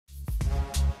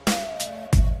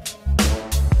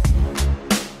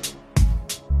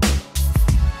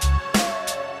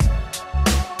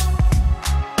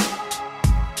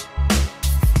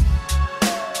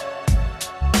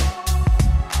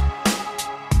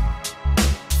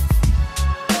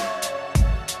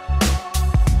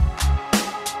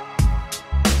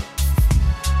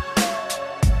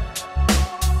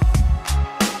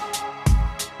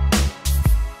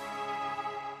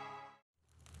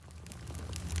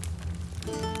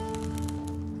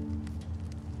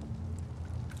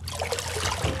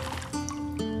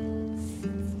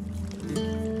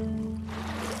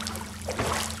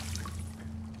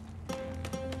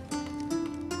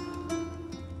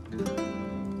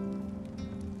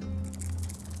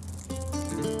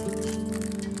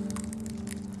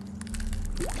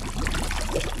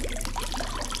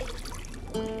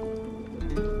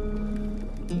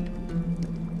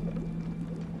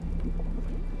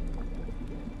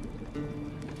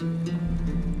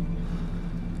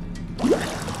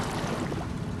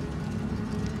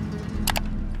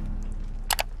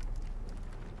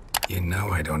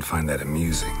I don't find that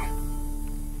amusing.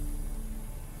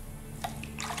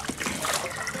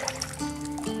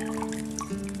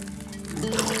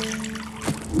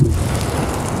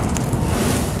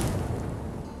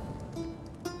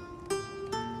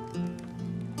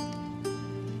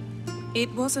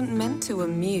 It wasn't meant to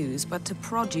amuse, but to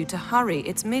prod you to hurry.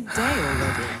 It's midday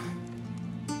already.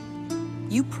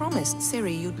 You promised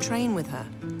Ciri you'd train with her.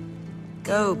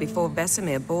 Go before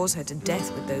Vesemir bores her to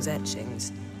death with those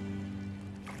etchings.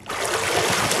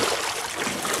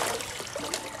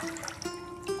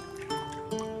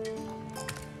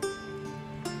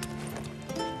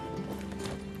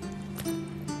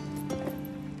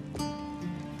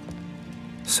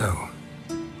 So,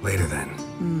 later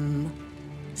then.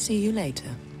 See you later.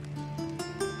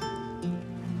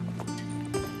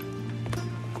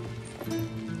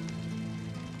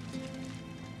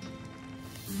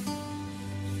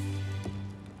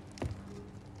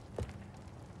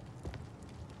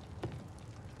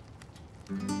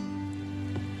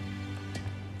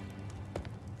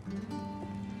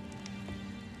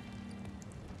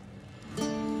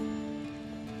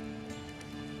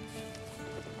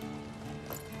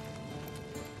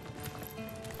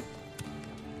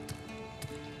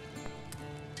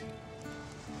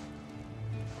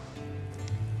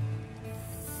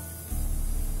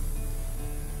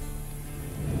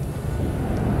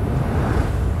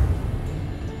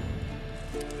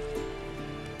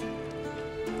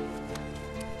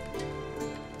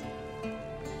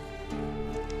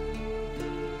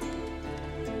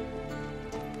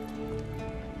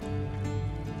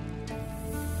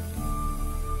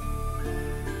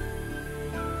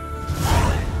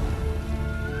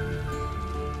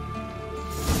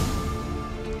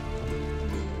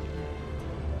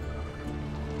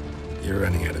 You're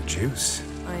running out of juice.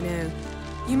 I know.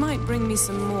 You might bring me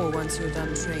some more once you're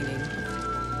done training.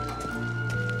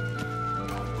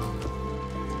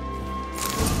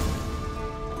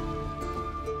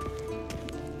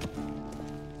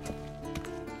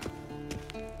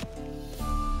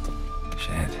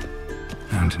 Shit.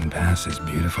 Mountain Pass is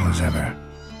beautiful as ever.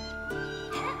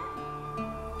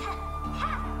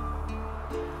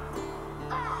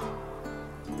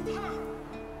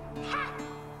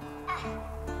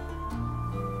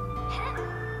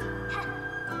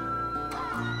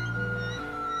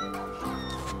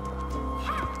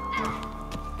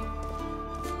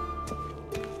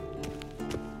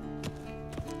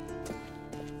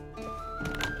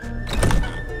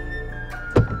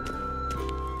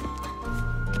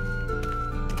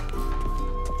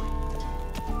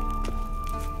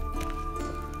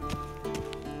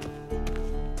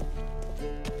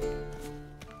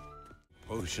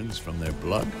 Potions from their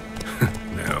blood?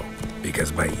 No,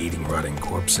 because by eating rotting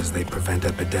corpses, they prevent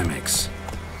epidemics.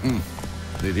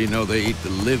 Did he know they eat the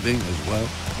living as well?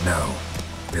 No,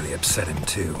 really upset him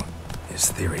too. His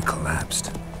theory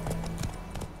collapsed.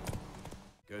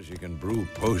 Because you can brew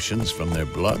potions from their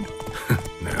blood?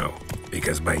 No,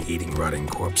 because by eating rotting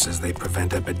corpses, they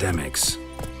prevent epidemics.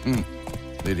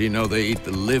 Did he know they eat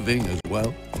the living as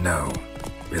well? No,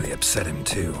 really upset him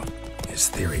too. His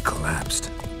theory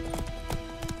collapsed.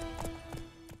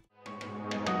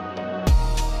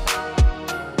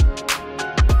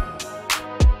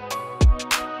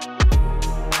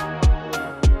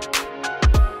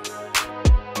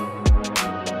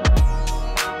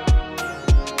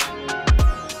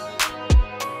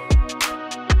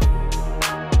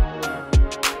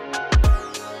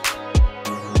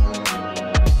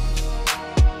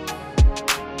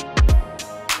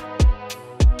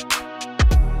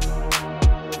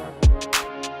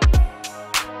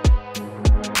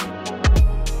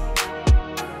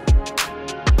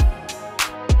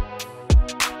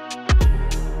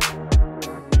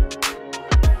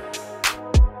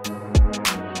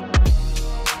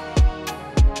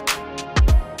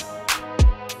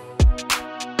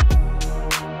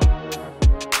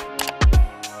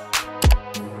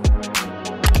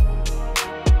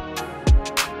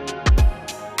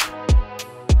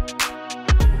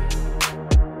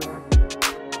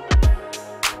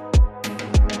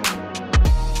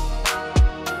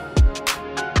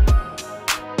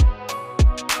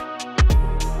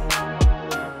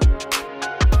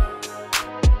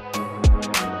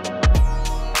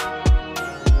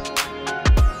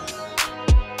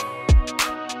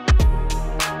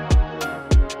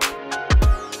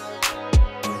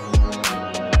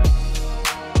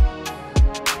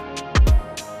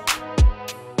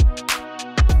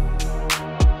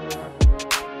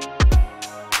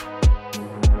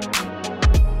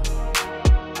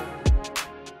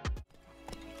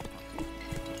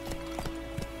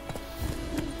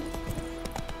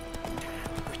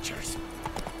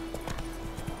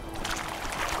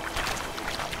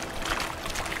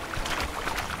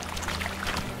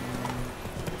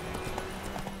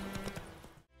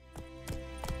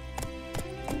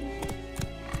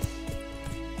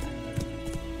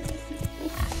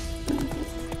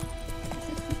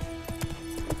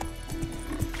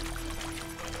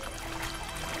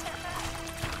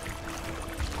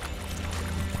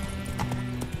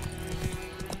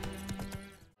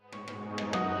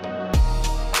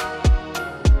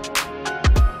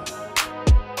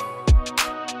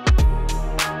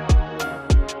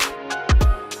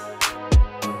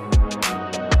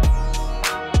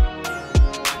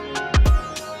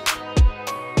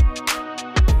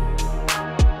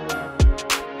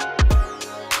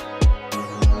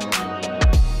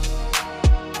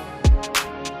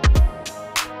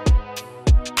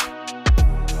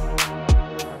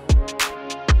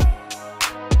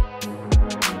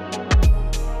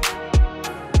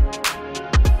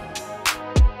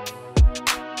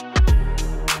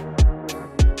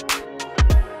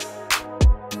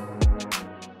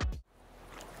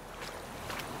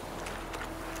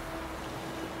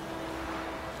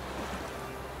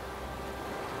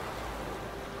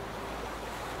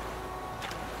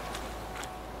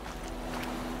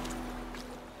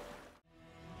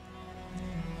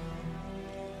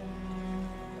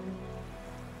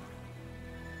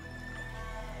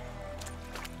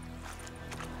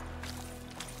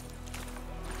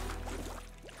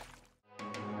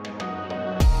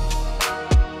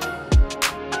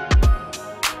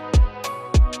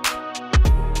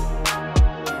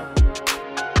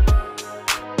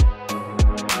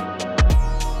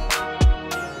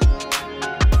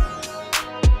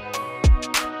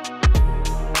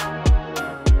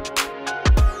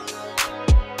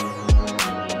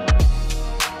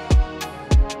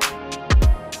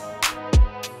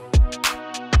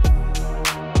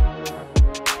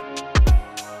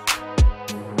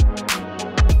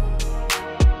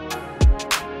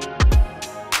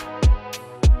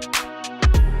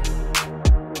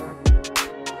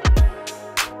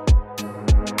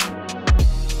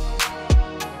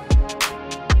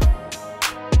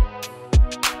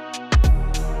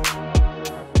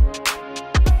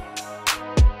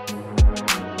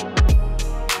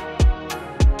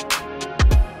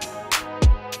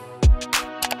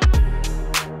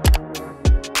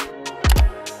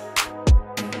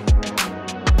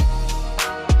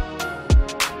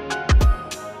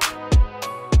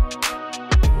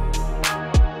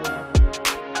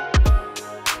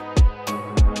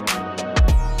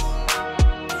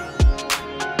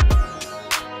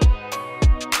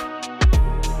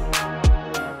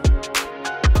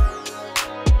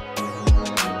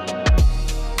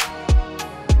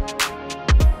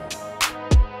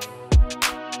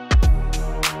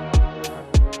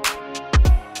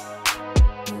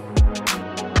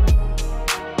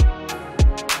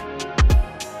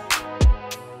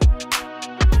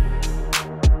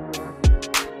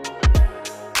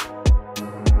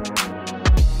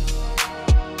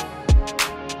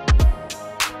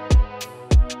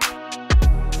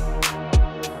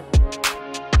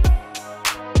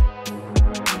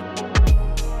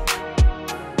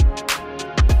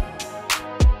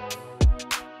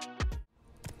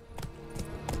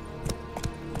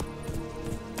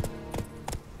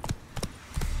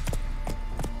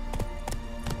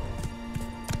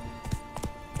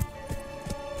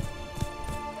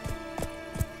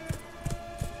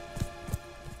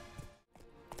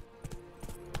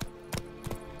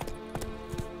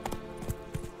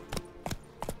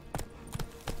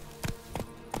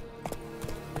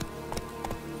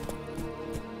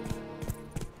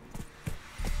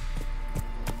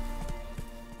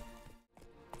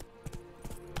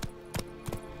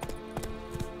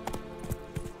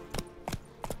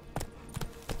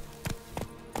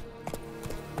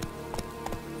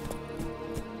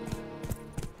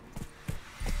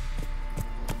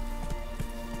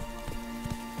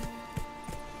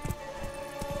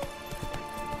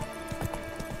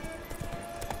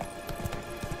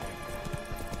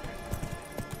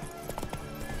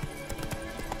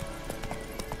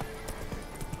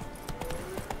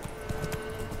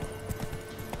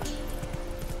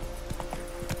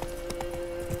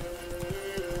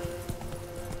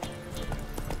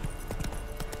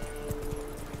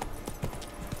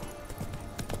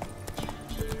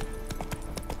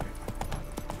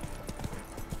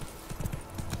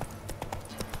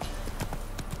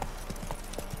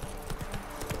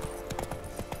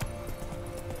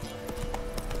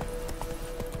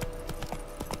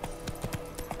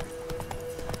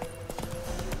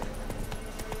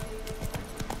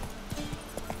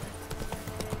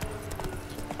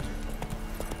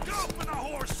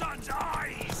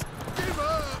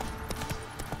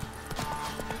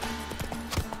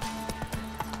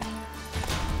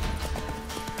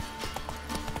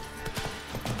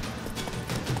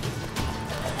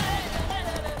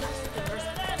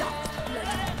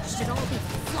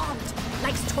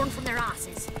 their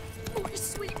asses. My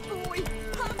sweet boy,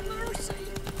 have mercy.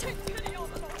 Take pity on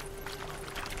them.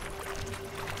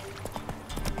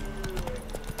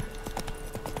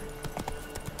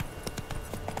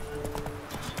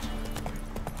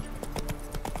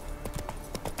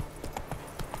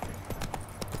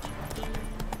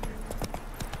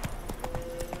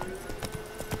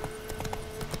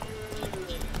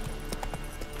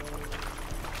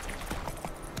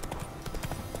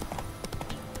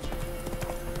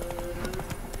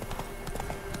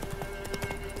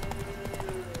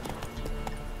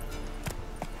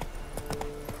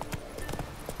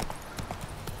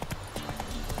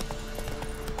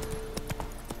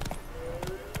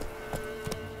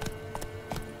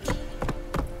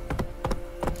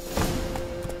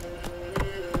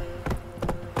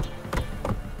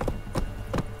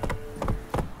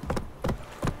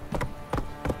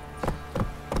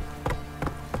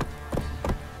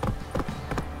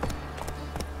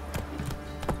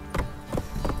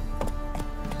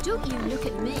 Don't you look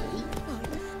at me.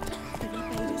 They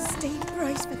paid a steep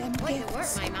price for them Way to work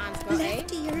gifts. my man's got, eh?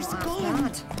 Left ear's Not gone.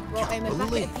 bad. Brought home a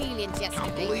bucket of peelings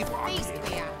yesterday. believe what I'm Beast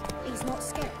we are. He's not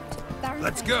scared. They're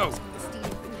Let's go.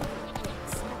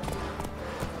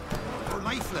 We're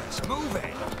lifeless. Move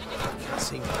it. Can't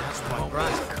seem to catch my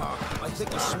breath. I think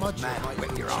the smudger Man, might with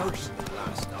have your been arse. choking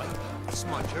last night.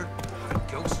 Smudger.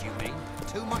 A ghost, you mean?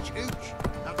 Too much hooch.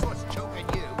 That's what's choking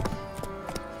you.